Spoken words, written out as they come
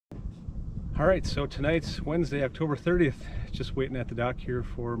All right, so tonight's Wednesday, October 30th. Just waiting at the dock here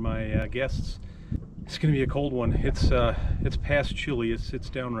for my guests. It's going to be a cold one. It's past chilly. It's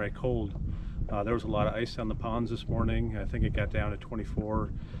downright cold. There was a lot of ice on the ponds this morning. I think it got down to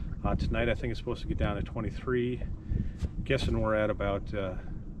 24. Tonight I think it's supposed to get down to 23. Guessing we're at about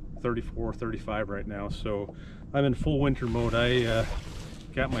 34, 35 right now. So I'm in full winter mode. I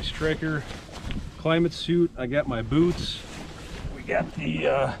got my striker climate suit. I got my boots. We got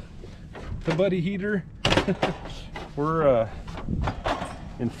the buddy heater. We're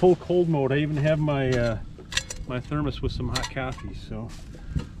in full cold mode. I even have my my thermos with some hot coffee. So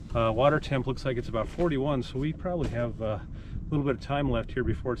water temp looks like it's about 41, so we probably have a little bit of time left here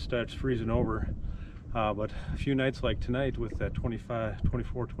before it starts freezing over. But a few nights like tonight with that 24,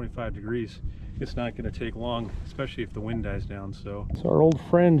 25 degrees, it's not going to take long, especially if the wind dies down. So it's our old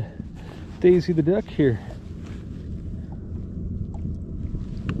friend Daisy the duck here.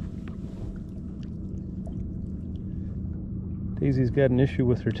 Daisy's got an issue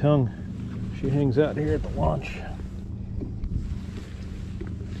with her tongue. She hangs out here at the launch.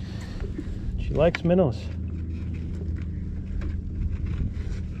 She likes minnows.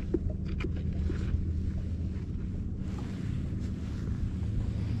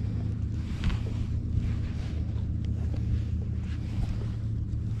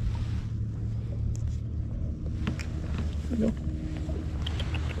 There you go.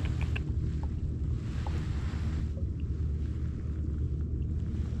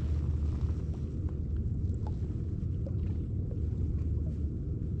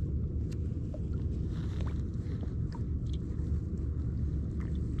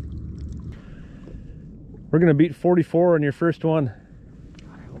 We're gonna beat 44 on your first one.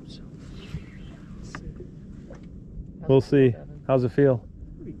 I hope so. We'll see. How's it feel?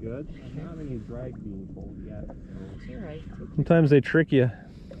 Pretty good. I don't have any drag being pulled yet. So it's all right. Sometimes they trick you.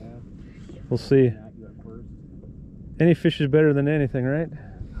 Yeah. We'll see. At you at first. Any fish is better than anything, right?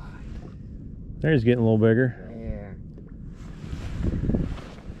 There, he's getting a little bigger. Yeah.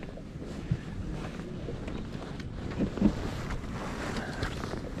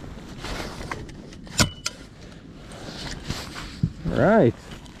 All right,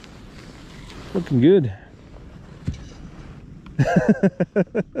 looking good.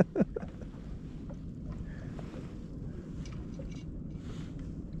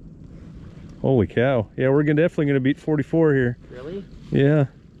 Holy cow. Yeah, we're definitely gonna beat 44 here. Really? Yeah.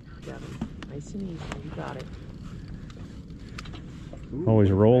 Got it. Nice and easy. You got it. Ooh, always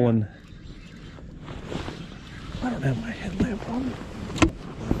rolling. I don't have my headlamp on.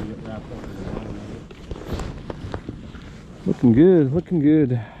 Looking good, looking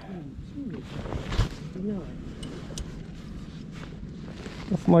good.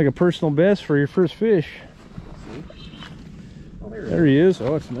 Nothing like a personal best for your first fish. Oh, there he is.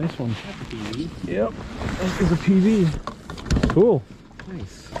 Oh, it's a nice one. That's a PB. Yep, that is a PB. Cool.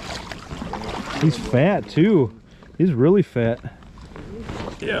 Nice. He's fat too. He's really fat.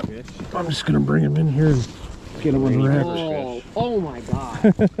 Yeah. I'm just gonna bring him in here and get him unwrapped. Oh my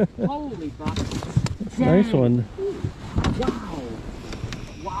god. Holy fuck. Nice one. Wow.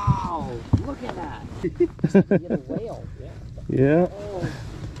 Wow. Look at that. Just like a whale. Yeah. Oh.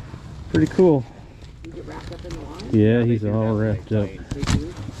 Pretty cool. You get wrapped up in the line? Yeah, he's all wrapped up.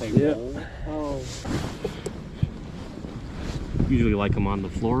 Yeah. Oh. Usually like them on the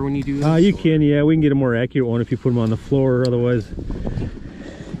floor when you do this? You can, yeah. We can get a more accurate one if you put them on the floor, otherwise.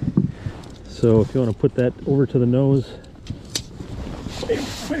 So if you want to put that over to the nose. I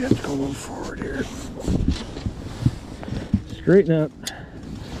have to go a little forward here. Straighten out.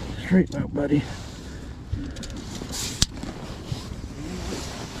 Straighten out, buddy.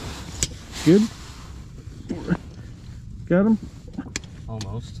 Good? Got him?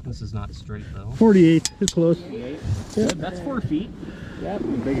 Almost. This is not straight though. 48. It's close. 48. Yeah. That's 4 feet. Yep. The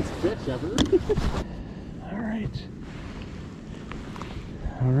biggest fish ever. All right.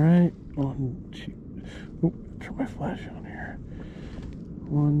 All right. 1, 2. Oh, turn my flash on here.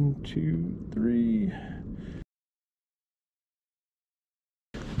 1, 2, 3.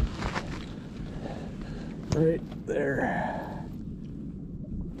 Right there.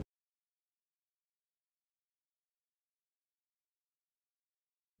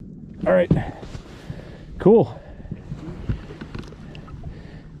 All right, cool.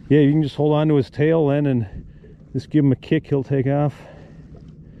 Yeah, you can just hold on to his tail then and just give him a kick, he'll take off.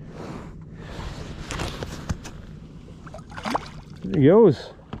 There he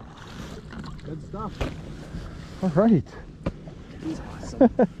goes. Good stuff. All right. He's awesome.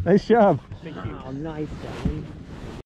 Nice job. Thank you. Oh, nice, Devin.